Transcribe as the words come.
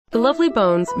The Lovely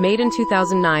Bones, made in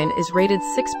 2009, is rated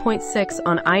 6.6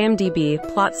 on IMDB.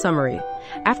 Plot summary.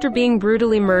 After being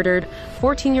brutally murdered,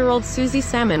 14-year-old Susie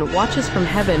Salmon watches from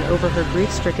heaven over her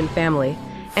grief-stricken family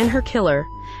and her killer.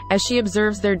 As she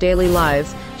observes their daily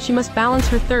lives, she must balance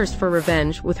her thirst for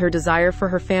revenge with her desire for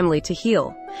her family to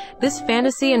heal. This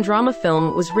fantasy and drama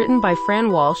film was written by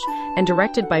Fran Walsh and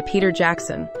directed by Peter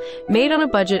Jackson. Made on a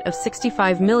budget of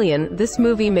 $65 million, this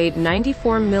movie made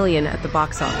 $94 million at the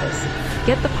box office.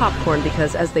 Get the popcorn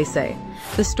because, as they say,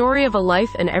 the story of a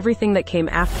life and everything that came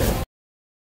after.